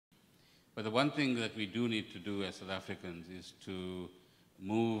But the one thing that we do need to do as South Africans is to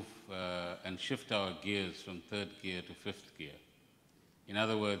move and shift our gears from third gear to fifth gear. In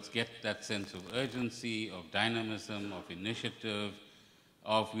other words, get that sense of urgency, of dynamism, of initiative,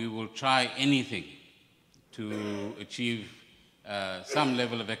 of we will try anything to achieve some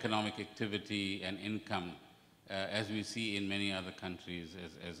level of economic activity and income, as we see in many other countries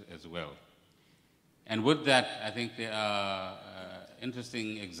as well. And with that, I think there are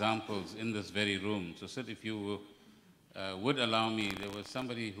interesting examples in this very room. So, Sid, if you would allow me, there was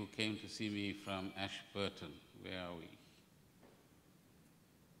somebody who came to see me from Ashburton. Where are we?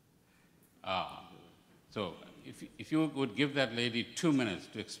 So if you would give that lady 2 minutes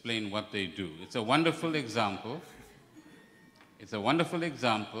to explain what they do. It's a wonderful example. It's a wonderful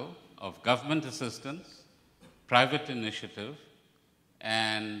example of government assistance, private initiative,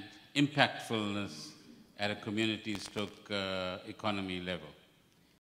 and impactfulness at a community-stroke economy level.